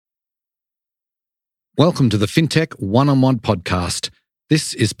Welcome to the FinTech One-on-One podcast.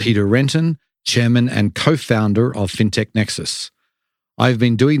 This is Peter Renton, Chairman and co-founder of FinTech Nexus. I've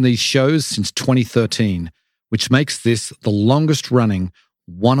been doing these shows since 2013, which makes this the longest-running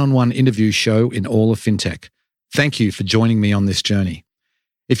one-on-one interview show in all of FinTech. Thank you for joining me on this journey.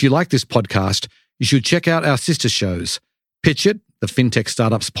 If you like this podcast, you should check out our sister shows, Pitch It, the FinTech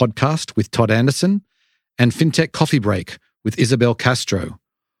Startups podcast with Todd Anderson, and FinTech Coffee Break with Isabel Castro.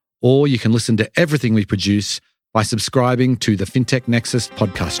 Or you can listen to everything we produce by subscribing to the FinTech Nexus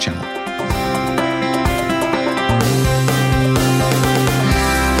podcast channel.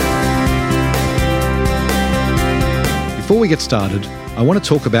 Before we get started, I want to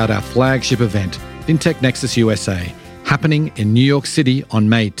talk about our flagship event, FinTech Nexus USA, happening in New York City on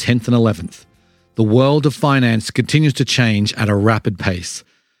May 10th and 11th. The world of finance continues to change at a rapid pace,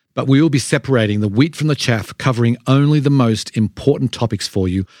 but we will be separating the wheat from the chaff, covering only the most important topics for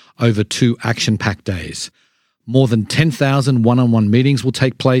you over 2 action-packed days. More than 10,000 one-on-one meetings will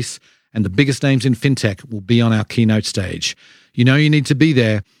take place, and the biggest names in fintech will be on our keynote stage. You know you need to be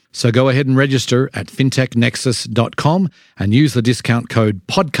there, so go ahead and register at fintechnexus.com and use the discount code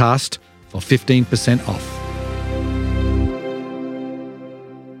PODCAST for 15% off.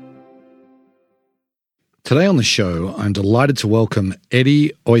 Today on the show, I'm delighted to welcome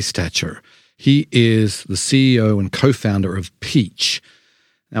Eddie Oystacher. He is the CEO and co-founder of Peach.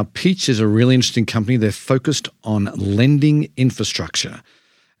 Now, Peach is a really interesting company. They're focused on lending infrastructure,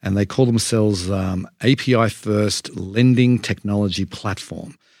 and they call themselves API-first lending technology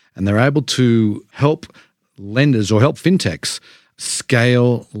platform. And they're able to help lenders or help fintechs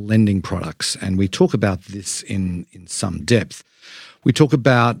scale lending products. And we talk about this in some depth. We talk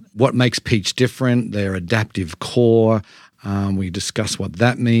about what makes Peach different, their adaptive core. We discuss what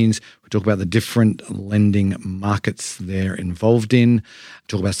that means. We talk about the different lending markets they're involved in. We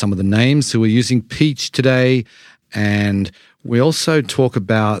talk about some of the names who are using Peach today. And we also talk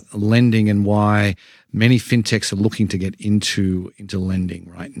about lending and why many fintechs are looking to get into lending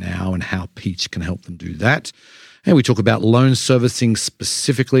right now and how Peach can help them do that. And we talk about loan servicing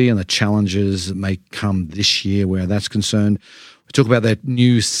specifically and the challenges that may come this year where that's concerned. We talk about that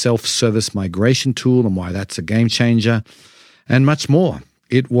new self-service migration tool and why that's a game changer, and much more.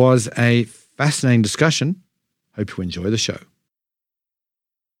 It was a fascinating discussion. Hope you enjoy the show.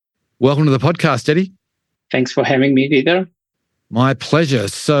 Welcome to the podcast, Eddie. Thanks for having me, Peter. My pleasure.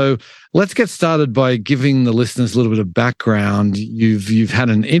 So let's get started by giving the listeners a little bit of background. You've had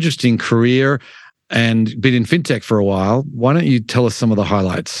an interesting career and been in fintech for a while. Why don't you tell us some of the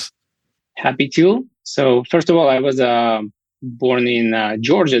highlights? Happy to. So first of all, I was born in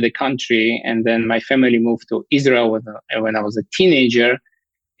Georgia, the country, and then my family moved to Israel when I was a teenager.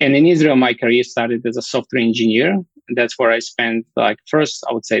 And in Israel, my career started as a software engineer. And that's where I spent, first,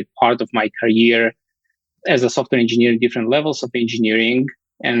 I would say, part of my career as a software engineer, different levels of engineering.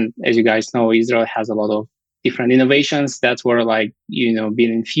 And as you guys know, Israel has a lot of different innovations. That's where,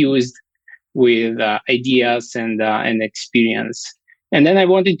 being infused with ideas and experience. And then I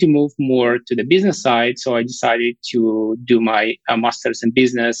wanted to move more to the business side. So I decided to do my master's in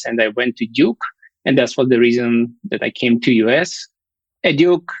business, and I went to Duke. And that's the reason that I came to US. At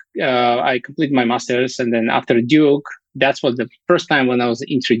Duke, I completed my master's. And then after Duke, that's was the first time when I was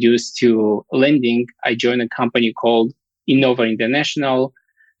introduced to lending. I joined a company called Innova International,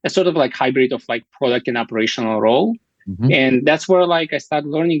 a sort of hybrid of product and operational role. Mm-hmm. And that's where I started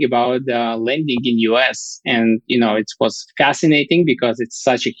learning about lending in US. And, it was fascinating because it's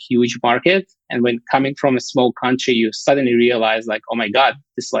such a huge market. And when coming from a small country, you suddenly realize oh my God,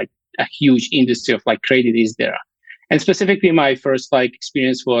 this a huge industry of credit is there. And specifically, my first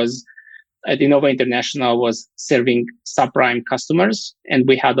experience was at Innova International was serving subprime customers. And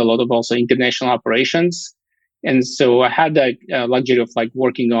we had a lot of also international operations. And so I had the luxury of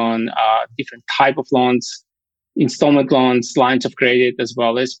working on different type of loans, installment loans, lines of credit, as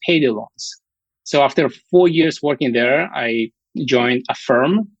well as payday loans. So after 4 years working there, I joined a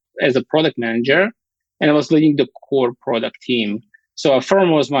firm as a product manager, and I was leading the core product team. So a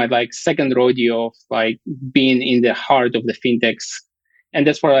firm was my second rodeo of being in the heart of the fintechs. And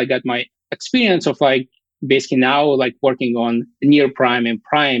that's where I got my experience of basically now working on near prime and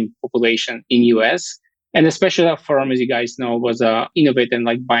prime population in US. And especially that firm, as you guys know, was innovating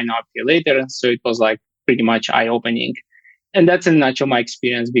buy now, pay later. So it was pretty much eye-opening. And that's in a nutshell my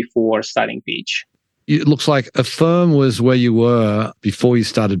experience before starting Peach. It looks like a firm was where you were before you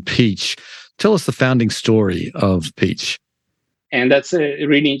started Peach. Tell us the founding story of Peach. And that's a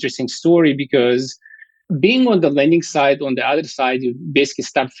really interesting story because being on the lending side, on the other side, you basically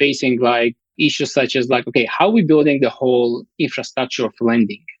start facing issues such as okay, how are we building the whole infrastructure of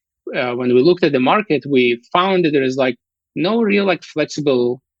lending? when we looked at the market, we found that there is like no real like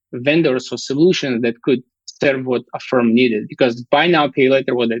flexible vendors or solutions that could serve what a firm needed, because buy now, pay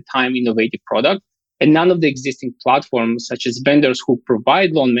later was at the time innovative product, and none of the existing platforms, such as vendors who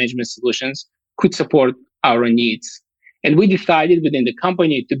provide loan management solutions, could support our needs. And we decided within the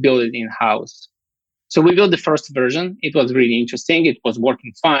company to build it in-house. So we built the first version. It was really interesting. It was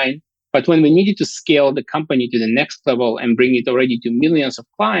working fine. But when we needed to scale the company to the next level and bring it already to millions of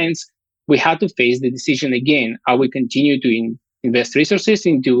clients, we had to face the decision again. Are we continue to invest resources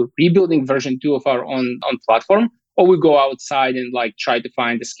into rebuilding version 2 of our own platform, or we go outside and like try to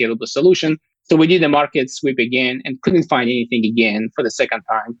find a scalable solution? So we did a market sweep again and couldn't find anything again for the second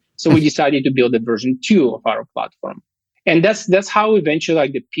time. So we decided to build a version 2 of our platform. And that's how eventually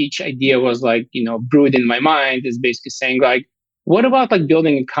like the Peach idea was like, brewed in my mind, is basically saying like, what about like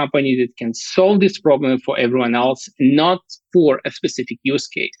building a company that can solve this problem for everyone else, not for a specific use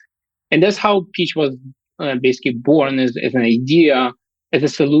case? And that's how Peach was basically born as an idea, as a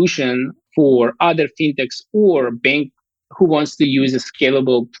solution for other fintechs or bank who wants to use a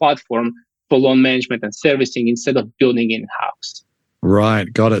scalable platform for loan management and servicing instead of building in-house.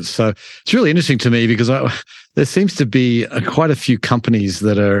 Right, got it. So it's really interesting to me because there seems to be quite a few companies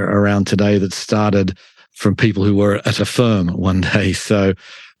that are around today that started from people who were at a firm one day. So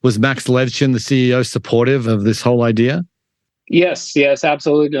was Max Levchin, the CEO, supportive of this whole idea? Yes,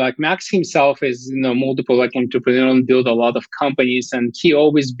 absolutely. Like Max himself is, multiple like entrepreneur and built a lot of companies, and he's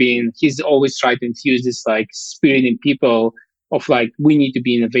always tried to infuse this like spirit in people of like, we need to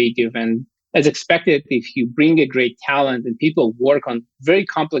be innovative. And as expected, if you bring a great talent and people work on very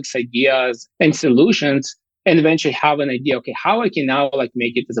complex ideas and solutions and eventually have an idea, okay, how I can now like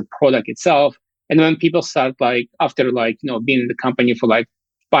make it as a product itself. And when people start like, after like, being in the company for like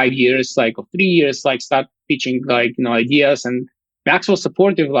 5 years, like, or 3 years, like start pitching like, ideas, and Max was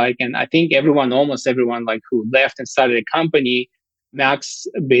supportive, like, and I think almost everyone like who left and started a company, Max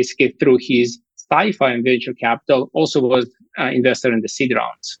basically through his sci-fi and venture capital also was investor in the seed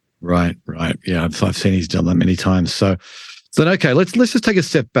rounds. Right. Yeah, I've seen he's done that many times. So okay, let's just take a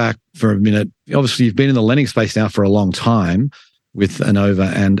step back for a minute. Obviously, you've been in the lending space now for a long time with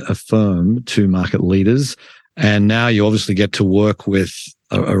Enova and Affirm, 2 market leaders, and now you obviously get to work with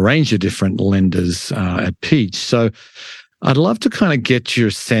a range of different lenders at Peach. So I'd love to kind of get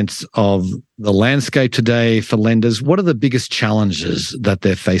your sense of the landscape today for lenders. What are the biggest challenges that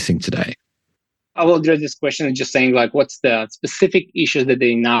they're facing today? I will address this question just saying like, what's the specific issues that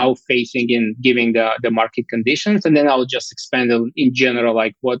they're now facing in giving the market conditions? And then I'll just expand in general,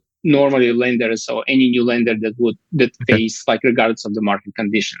 like what normally lenders or any new lender that face like regardless of the market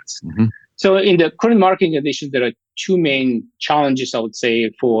conditions. Mm-hmm. So in the current market conditions, there are 2 main challenges, I would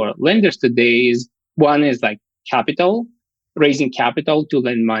say, for lenders today. One is like raising capital to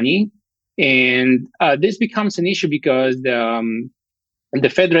lend money. And this becomes an issue because the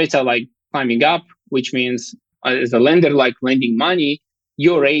Fed rates are like climbing up, which means as a lender like lending money,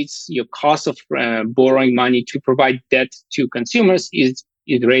 your rates, your cost of borrowing money to provide debt to consumers is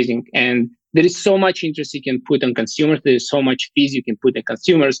raising. And there is so much interest you can put on consumers. There's so much fees you can put on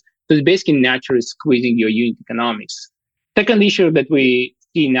consumers. So it's basically naturally squeezing your unit economics. Second issue that we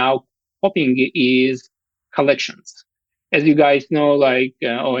see now popping is collections. As you guys know, like,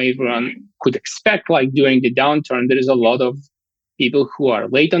 or everyone could expect, like during the downturn, there is a lot of people who are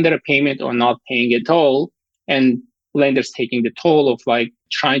late on their payment or not paying at all, and lenders taking the toll of like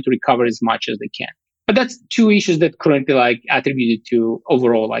trying to recover as much as they can. But that's 2 issues that currently like attributed to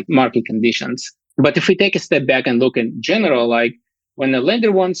overall like market conditions. But if we take a step back and look in general, like when a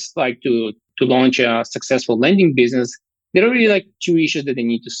lender wants like to launch a successful lending business, there are really like 2 issues that they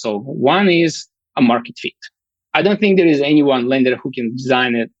need to solve. One is a market fit. I don't think there is any one lender who can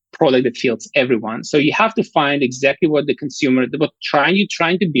design a product that fits everyone. So you have to find exactly what the consumer, what you're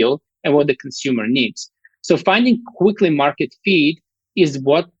trying to build and what the consumer needs. So finding quickly market fit is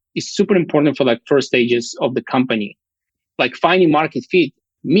what is super important for like first stages of the company. Like finding market fit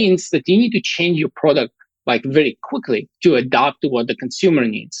means that you need to change your product like very quickly to adapt to what the consumer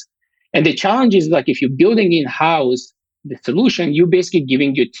needs. And the challenge is like if you're building in-house the solution, you're basically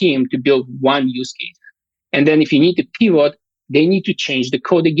giving your team to build one use case. And then if you need to pivot, they need to change the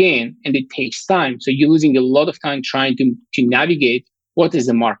code again, and it takes time. So you're losing a lot of time trying to navigate what is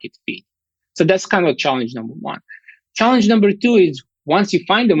the market fit. So that's kind of challenge number 1. Challenge number 2 is once you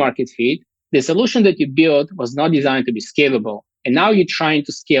find the market fit, the solution that you built was not designed to be scalable. And now you're trying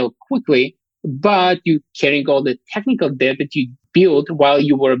to scale quickly, but you're carrying all the technical debt that you built while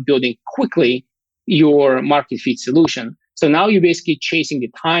you were building quickly your market fit solution. So now you're basically chasing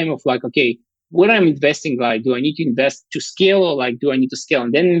the time of like, okay, what I'm investing, like, do I need to invest to scale, or like, do I need to scale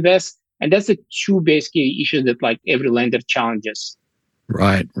and then invest? And that's the two basically issues that like every lender challenges.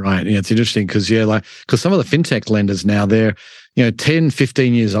 Right. Yeah, it's interesting because some of the fintech lenders now, they're 10,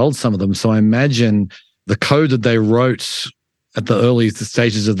 15 years old, some of them. So I imagine the code that they wrote at the early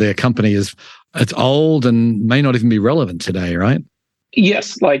stages of their company it's old and may not even be relevant today, right?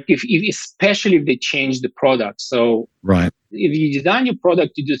 Yes, like if especially if they change the product. So right. If you design your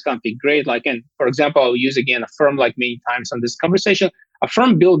product to do something great, like, and for example, I'll use again Affirm, like many times on this conversation.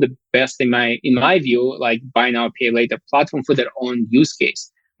 Affirm built the best in my view, like buy now, pay later platform for their own use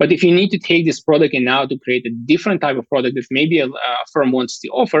case. But if you need to take this product and now to create a different type of product that maybe Affirm wants to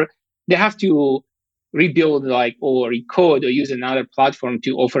offer, they have to rebuild or recode or use another platform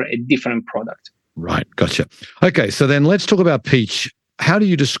to offer a different product. Right. Gotcha. Okay. So then let's talk about Peach. How do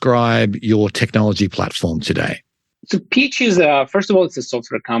you describe your technology platform today? So Peach is, first of all, it's a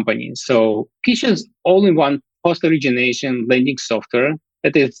software company. So Peach is all-in-one post-origination lending software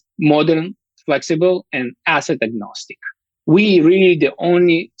that is modern, flexible, and asset agnostic. We really the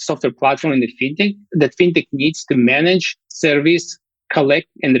only software platform in the fintech that fintech needs to manage, service, collect,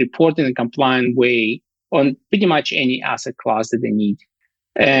 and report in a compliant way on pretty much any asset class that they need.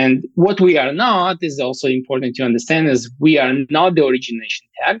 And what we are not is also important to understand is we are not the origination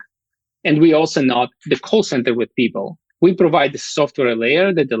tag, and we also not the call center with people. We provide the software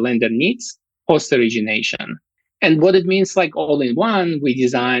layer that the lender needs post origination. And what it means, like all in one, we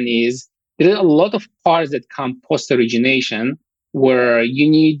design is there are a lot of parts that come post origination where you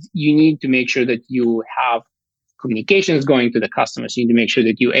need to make sure that you have communications going to the customers. You need to make sure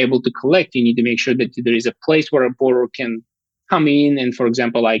that you're able to collect. You need to make sure that there is a place where a borrower can come in and, for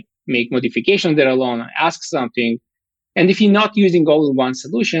example, like make modifications to their loan, ask something. And if you're not using all-in-one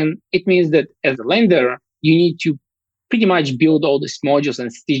solution, it means that as a lender, you need to pretty much build all these modules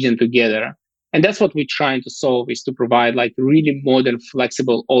and stitch them together. And that's what we're trying to solve, is to provide like really modern,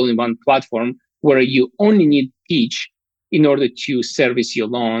 flexible, all-in-one platform where you only need Peach in order to service your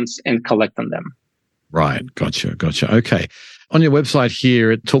loans and collect on them. Right. Gotcha. Okay. On your website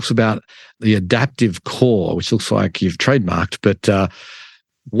here, it talks about the adaptive core, which looks like you've trademarked, but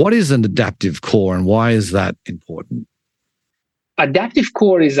what is an adaptive core and why is that important? Adaptive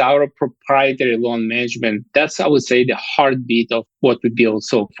core is our proprietary loan management. That's, I would say, the heartbeat of what we built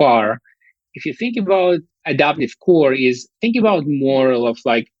so far. If you think about adaptive core, think about more of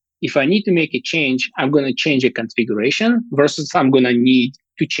like, if I need to make a change, I'm going to change a configuration versus I'm going to need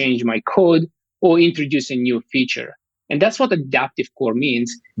to change my code or introduce a new feature. And that's what adaptive core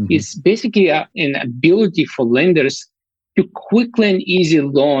means. Mm-hmm. It's basically an ability for lenders to quickly and easily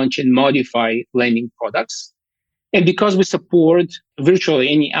launch and modify lending products. And because we support virtually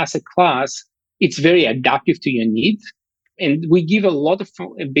any asset class, it's very adaptive to your needs. And we give a lot of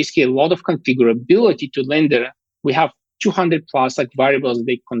configurability to lender. We have 200 plus like variables.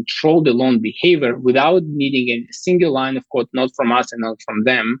 They control the loan behavior without needing a single line of code, not from us and not from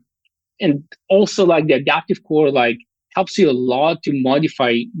them. And also like the adaptive core, like helps you a lot to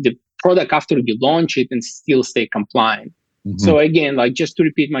modify the product after you launch it and still stay compliant. Mm-hmm. So again, like just to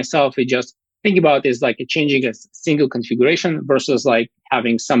repeat myself, it just think about it as like changing a single configuration versus like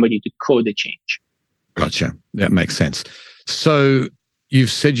having somebody to code a change. Gotcha. That makes sense. So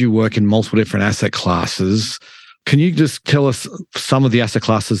you've said you work in multiple different asset classes. Can you just tell us some of the asset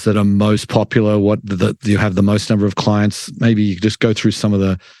classes that are most popular? You have the most number of clients? Maybe you could just go through some of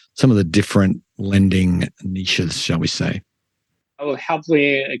the different lending niches, shall we say? I will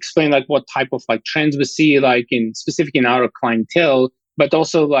happily explain like what type of like trends we see like specific in our clientele. But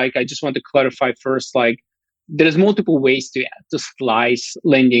also, like, I just want to clarify first, like, there's multiple ways to slice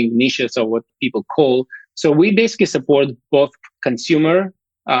lending niches or what people call. So we basically support both consumer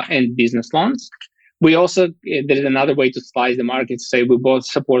and business loans. We also, there's another way to slice the market to say we both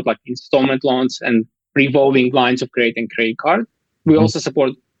support like installment loans and revolving lines of credit and credit card. We also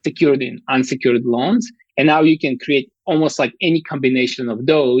support secured and unsecured loans. And now you can create almost like any combination of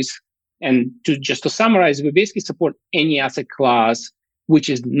those. And to summarize, we basically support any asset class which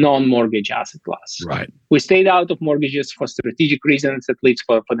is non-mortgage asset class. Right. We stayed out of mortgages for strategic reasons, at least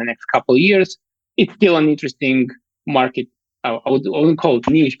for the next couple of years. It's still an interesting market. I wouldn't call it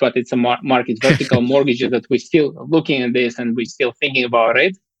niche, but it's a market vertical mortgages that we're still looking at this and we're still thinking about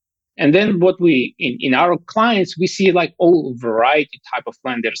it. And then what we, in our clients, we see like all variety type of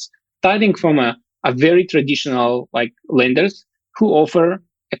lenders, starting from a very traditional like lenders who offer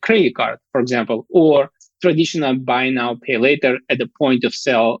a credit card, for example, or traditional buy now, pay later at the point of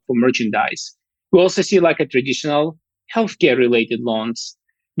sale for merchandise. We also see like a traditional healthcare related loans.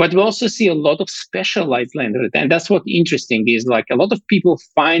 But we also see a lot of specialized lenders. And that's what interesting is like a lot of people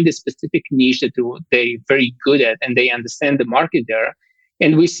find a specific niche that they're very good at and they understand the market there.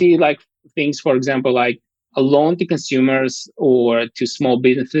 And we see like things, for example, like a loan to consumers or to small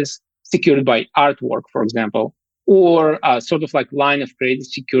businesses secured by artwork, for example, or sort of like line of credit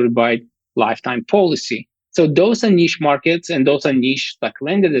secured by lifetime policy. So those are niche markets and those are niche like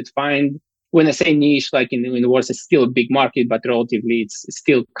lenders that find, when I say niche, like in the words, it's still a big market, but relatively it's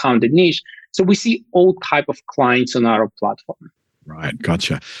still counted niche. So we see all type of clients on our platform. Right,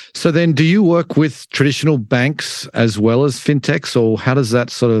 gotcha. So then do you work with traditional banks as well as fintechs, or how does that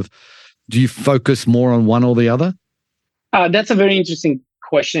do you focus more on one or the other? That's a very interesting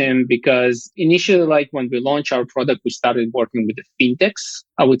question because initially, like when we launched our product, we started working with the fintechs,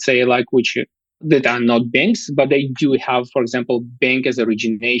 I would say like that are not banks, but they do have, for example, bank as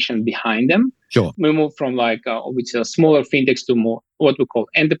origination behind them. Sure. We moved from like, which are smaller fintechs to more what we call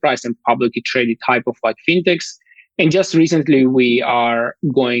enterprise and publicly traded type of like fintechs. And just recently, we are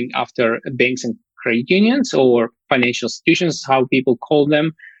going after banks and credit unions or financial institutions, how people call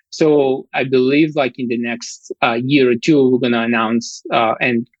them. So I believe like in the next year or two, we're going to announce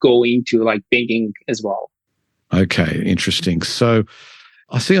and go into like banking as well. Okay, interesting. So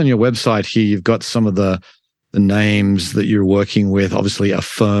I see on your website here, you've got some of the names that you're working with, obviously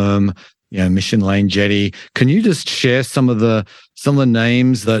Affirm, Mission Lane, Jetty. Can you just share some of the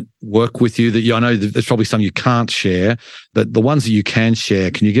names that work with you that I know there's probably some you can't share, but the ones that you can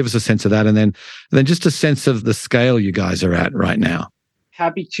share, can you give us a sense of that? And then just a sense of the scale you guys are at right now.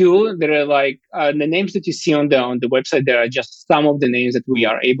 Happy to. There are like the names that you see on the website. There are just some of the names that we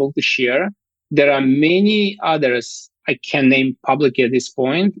are able to share. There are many others I can name publicly at this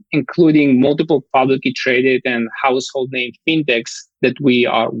point, including multiple publicly traded and household name fintechs that we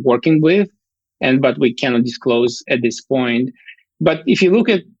are working with, but we cannot disclose at this point. But if you look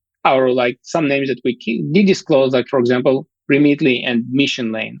at our like some names that we did disclose, like for example, Remitly and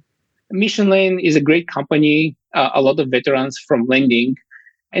Mission Lane. Mission Lane is a great company, a lot of veterans from lending,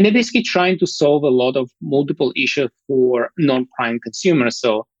 and they're basically trying to solve a lot of multiple issues for non-prime consumers.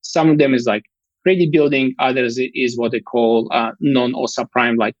 So some of them is like credit building, others is what they call non-OSA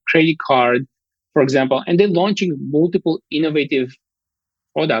prime, like credit card, for example. And they're launching multiple innovative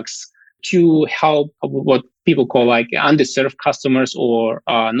products to help what people call like underserved customers or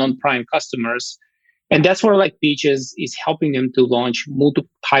non-prime customers. And that's where like Peaches is helping them to launch multiple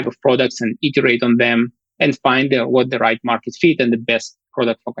type of products and iterate on them and find what the right market fit and the best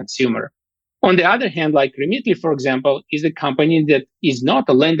product for consumer. On the other hand, like Remitly, for example, is a company that is not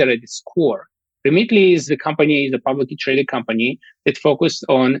a lender at its core. Remitly is a publicly traded company that focused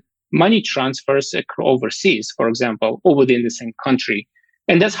on money transfers overseas, for example, or within the same country.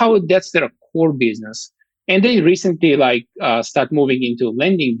 And that's their core business. And they recently start moving into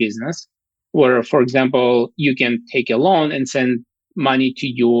lending business where, for example, you can take a loan and send money to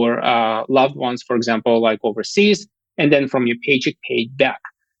your loved ones, for example, like overseas, and then from your paycheck paid back.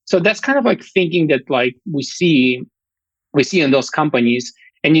 So that's kind of like thinking that like we see in those companies,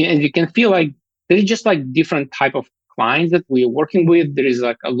 and you can feel like there's just like different type of clients that we are working with. There is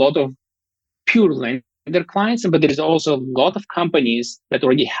like a lot of pure lender clients, but there is also a lot of companies that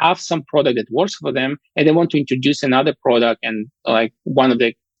already have some product that works for them, and they want to introduce another product. And like one of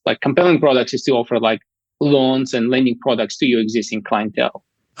the like compelling products is to offer like loans and lending products to your existing clientele.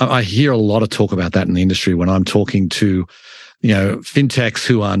 I hear a lot of talk about that in the industry when I'm talking to, fintechs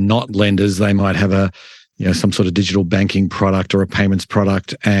who are not lenders. They might have some sort of digital banking product or a payments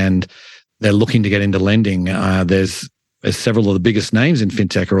product, and they're looking to get into lending. There's several of the biggest names in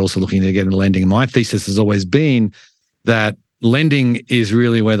fintech are also looking to get into lending. And my thesis has always been that lending is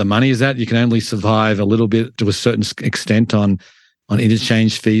really where the money is at. You can only survive a little bit to a certain extent on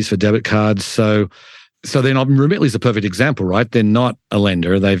interchange fees for debit cards. So then Remitly is a perfect example, right? They're not a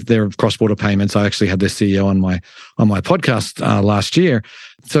lender. They're cross-border payments. I actually had their CEO on my podcast last year.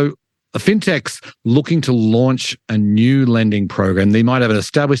 So a fintech's looking to launch a new lending program. They might have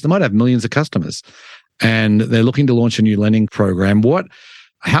they might have millions of customers, and they're looking to launch a new lending program.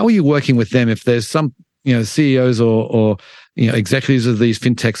 How are you working with them? If there's some, CEOs or executives of these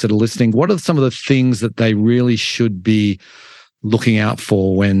fintechs that are listening, what are some of the things that they really should be looking out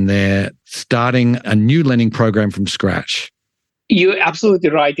for when they're starting a new lending program from scratch? You're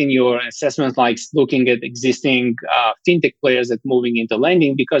absolutely right in your assessment, like looking at existing fintech players that moving into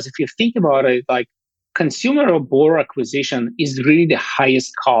lending, because if you think about it, like consumer or borrower acquisition is really the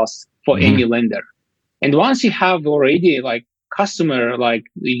highest cost for any lender. And once you have already like customer, like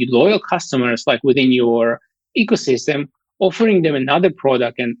the loyal customers, like within your ecosystem, offering them another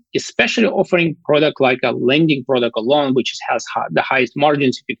product, and especially offering product like a lending product alone, which has the highest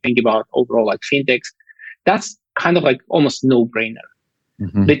margins if you think about overall like fintechs, that's kind of like almost no brainer.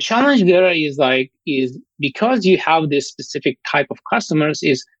 Mm-hmm. The challenge there is because you have this specific type of customers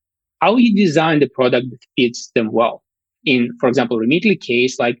is how you design the product that fits them well. In, for example, Remitly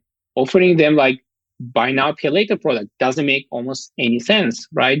case, like offering them like buy now, pay later product doesn't make almost any sense,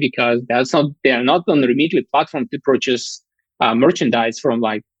 right? Because they are not on the Remitly platform to purchase merchandise from,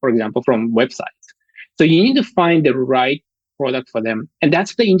 like, for example, from websites. So you need to find the right product for them. And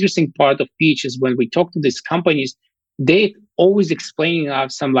that's the interesting part of Peach is when we talk to these companies, they always explaining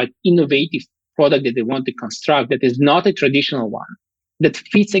us some like innovative product that they want to construct that is not a traditional one, that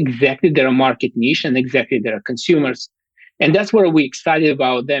fits exactly their market niche and exactly their consumers. And that's where we're excited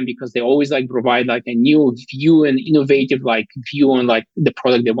about them because they always like provide like a new view and innovative like view on like the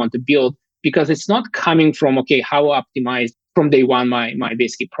product they want to build, because it's not coming from, okay, how optimized from day one my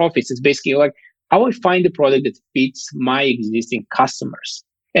basically profits. It's basically like how I find the product that fits my existing customers.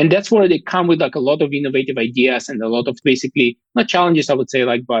 And that's where they come with like a lot of innovative ideas and a lot of basically not challenges, I would say,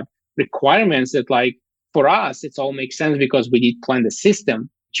 like, but requirements that like for us, it all makes sense because we did plan the system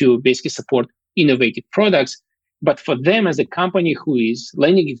to basically support innovative products. But for them as a company who is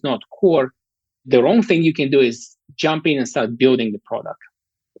lending is not core, the wrong thing you can do is jump in and start building the product.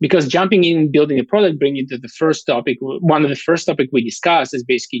 Because jumping in and building the product brings you to the first topic. One of the first topic we discussed is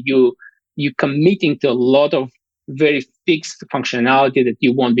basically you committing to a lot of very fixed functionality that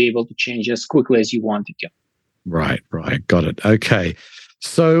you won't be able to change as quickly as you wanted to. Right. Got it. Okay.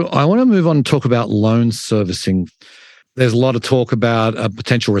 So I want to move on and talk about loan servicing. There's a lot of talk about a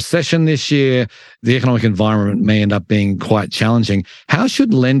potential recession this year. The economic environment may end up being quite challenging. How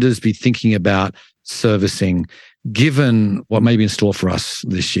should lenders be thinking about servicing given what may be in store for us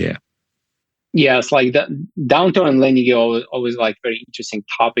this year? Yeah, it's like the downturn lending are always like very interesting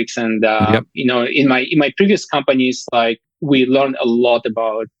topics. And, you know, in my previous companies, like we learned a lot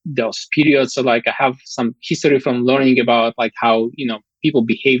about those periods. So like I have some history from learning about like how, you know, people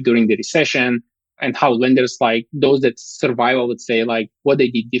behave during the recession and how lenders, like those that survive, I would say, like what they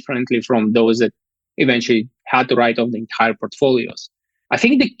did differently from those that eventually had to write off the entire portfolios. I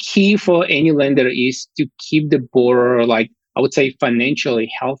think the key for any lender is to keep the borrower, like I would say,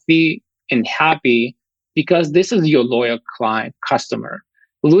 financially healthy and happy, because this is your loyal client customer.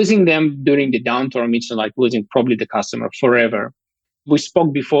 Losing them during the downturn means like losing probably the customer forever. We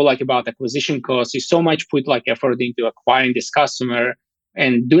spoke before like about acquisition costs. You so much put like effort into acquiring this customer,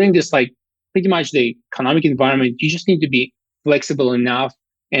 and during this like pretty much the economic environment, you just need to be flexible enough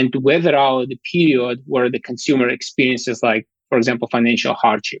and to weather out the period where the consumer experiences like, for example, financial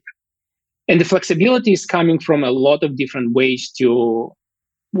hardship. And the flexibility is coming from a lot of different ways to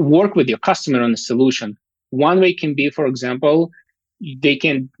work with your customer on a solution. One way can be, for example, they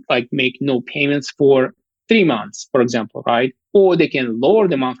can like make no payments for 3 months, for example, right? Or they can lower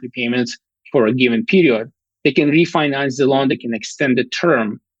the monthly payments for a given period. They can refinance the loan. They can extend the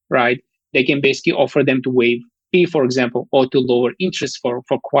term, right? They can basically offer them to waive fee, for example, or to lower interest for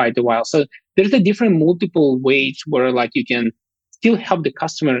quite a while. So there's a different multiple ways where like you can still help the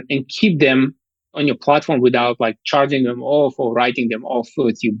customer and keep them on your platform without like charging them off or writing them off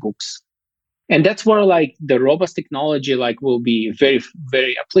with your books. And that's where like the robust technology like will be very,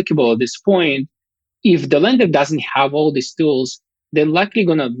 very applicable at this point. If the lender doesn't have all these tools, they're likely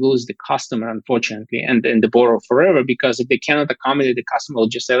going to lose the customer, unfortunately, and the borrower forever, because if they cannot accommodate the customer, will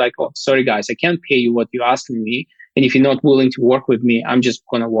just say like, oh, sorry guys, I can't pay you what you're asking me. And if you're not willing to work with me, I'm just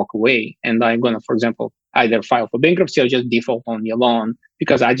going to walk away. And I'm going to, for example, either file for bankruptcy or just default on your loan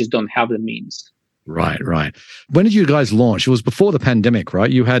because I just don't have the means. Right. When did you guys launch? It was before the pandemic, right?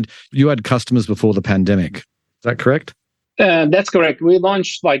 You had customers before the pandemic. Is that correct? That's correct. We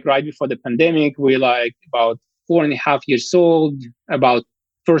launched like right before the pandemic. We like about 4.5 years old. About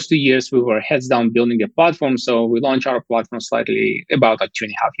first 2 years, we were heads down building the platform. So we launched our platform slightly about like 2.5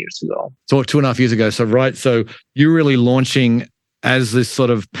 years ago. So 2.5 years ago. So right. So you're really launching as this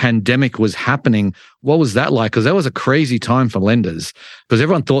sort of pandemic was happening. What was that like? Because that was a crazy time for lenders because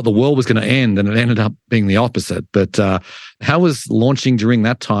everyone thought the world was going to end and it ended up being the opposite. But how was launching during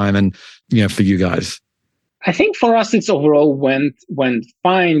that time and, you know, for you guys? I think for us, it's overall went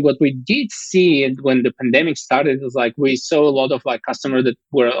fine. What we did see when the pandemic started was like we saw a lot of like customers that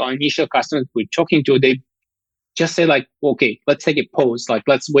were our initial customers we're talking to. They just say like, okay, let's take a pause. Like,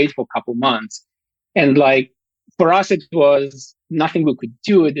 let's wait for a couple months. And like for us, it was nothing we could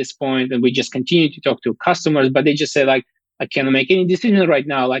do at this point, and we just continued to talk to customers. But they just say like, I cannot make any decision right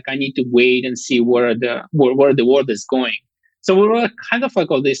now. Like, I need to wait and see where the world is going. So we were kind of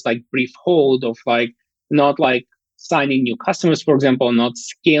like all this like brief hold of like, not like signing new customers, for example, not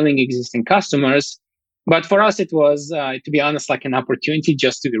scaling existing customers. But for us, it was, to be honest, like an opportunity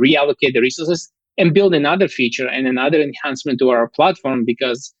just to reallocate the resources and build another feature and another enhancement to our platform,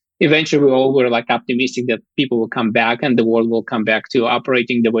 because eventually we all were like optimistic that people will come back and the world will come back to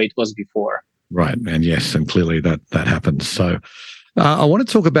operating the way it was before. Right. And yes, and clearly that happens. So I want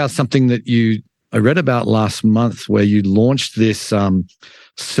to talk about something that I read about last month, where you launched this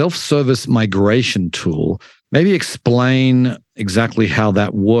self-service migration tool. Maybe explain exactly how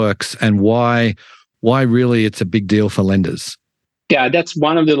that works and why really it's a big deal for lenders. Yeah, that's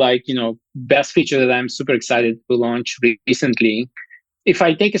one of the best features that I'm super excited to launch recently. If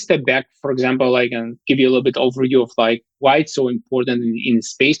I take a step back, for example, and give you a little bit overview of why it's so important in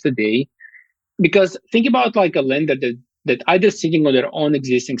space today. Because think about a lender that either sitting on their own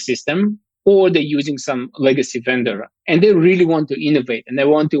existing system or they're using some legacy vendor, and they really want to innovate and they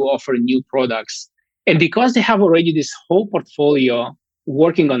want to offer new products. And because they have already this whole portfolio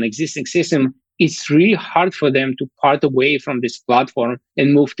working on existing system, it's really hard for them to part away from this platform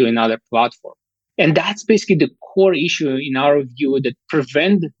and move to another platform. And that's basically the core issue in our view that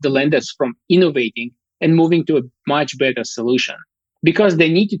prevent the lenders from innovating and moving to a much better solution, because they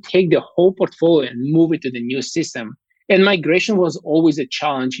need to take the whole portfolio and move it to the new system. And migration was always a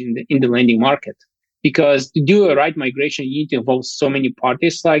challenge in the lending market, because to do a right migration, you need to involve so many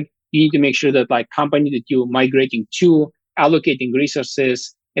parties. You need to make sure that company that you're migrating to, allocating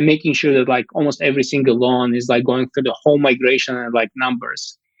resources, and making sure that almost every single loan is going through the whole migration and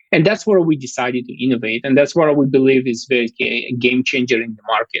numbers. And that's where we decided to innovate. And that's what we believe is a game changer in the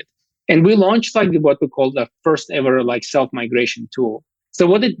market. And we launched what we call the first ever self-migration tool. So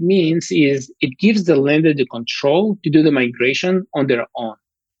what it means is it gives the lender the control to do the migration on their own.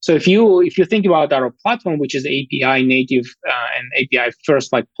 So if you think about our platform, which is API native and API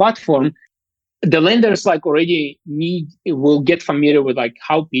first platform, the lenders already will get familiar with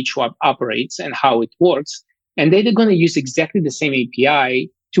how PitchSwap operates and how it works. And they're going to use exactly the same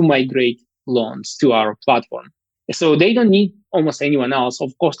API to migrate loans to our platform. So they don't need almost anyone else.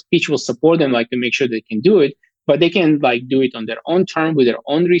 Of course, Pitch will support them to make sure they can do it, but they can do it on their own term with their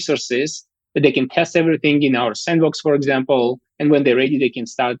own resources. But they can test everything in our sandbox, for example, and when they're ready, they can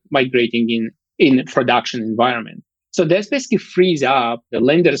start migrating in production environment. So that basically frees up the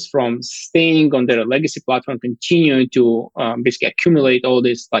lenders from staying on their legacy platform, continuing to basically accumulate all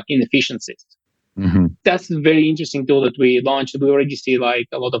these inefficiencies. Mm-hmm. That's a very interesting tool that we launched. We already see a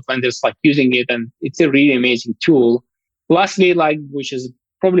lot of lenders using it, and it's a really amazing tool. Lastly, which is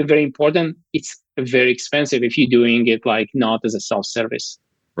probably very important, it's very expensive if you're doing it not as a self-service.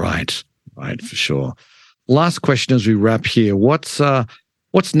 Right, for sure. Last question as we wrap here. What's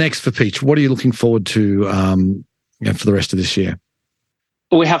next for Peach? What are you looking forward to for the rest of this year?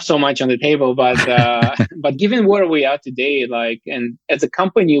 We have so much on the table, but but given where we are today, and as a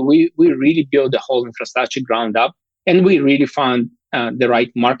company, we really built the whole infrastructure ground up, and we really found the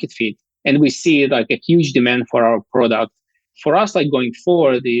right market fit, and we see a huge demand for our product. For us, going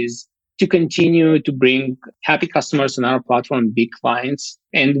forward is to continue to bring happy customers on our platform, big clients,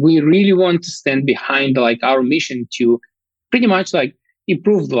 and we really want to stand behind our mission to pretty much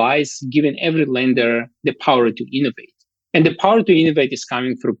improve lives, giving every lender the power to innovate. And the power to innovate is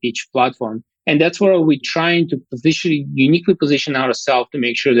coming through Pitch platform. And that's where we're trying to uniquely position ourselves to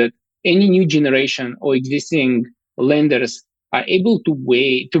make sure that any new generation or existing lenders are able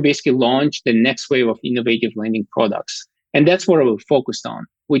to basically launch the next wave of innovative lending products. And that's what we're focused on.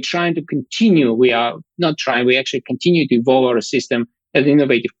 We're trying to continue. We actually continue to evolve our system as an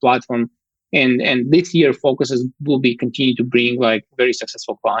innovative platform. And this year focuses will be continue to bring very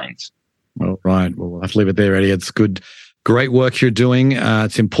successful clients. Well, right. Well, we'll have to leave it there, Eddie. It's good. Great work you're doing.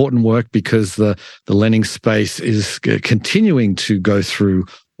 It's important work because the lending space is continuing to go through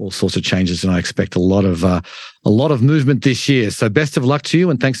all sorts of changes, and I expect a lot of movement this year. So best of luck to you,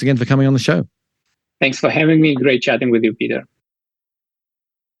 and thanks again for coming on the show. Thanks for having me. Great chatting with you, Peter.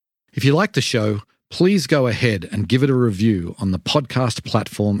 If you like the show, please go ahead and give it a review on the podcast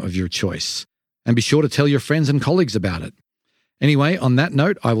platform of your choice, and be sure to tell your friends and colleagues about it. Anyway, on that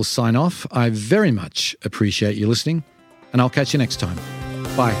note, I will sign off. I very much appreciate you listening, and I'll catch you next time.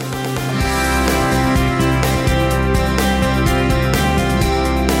 Bye.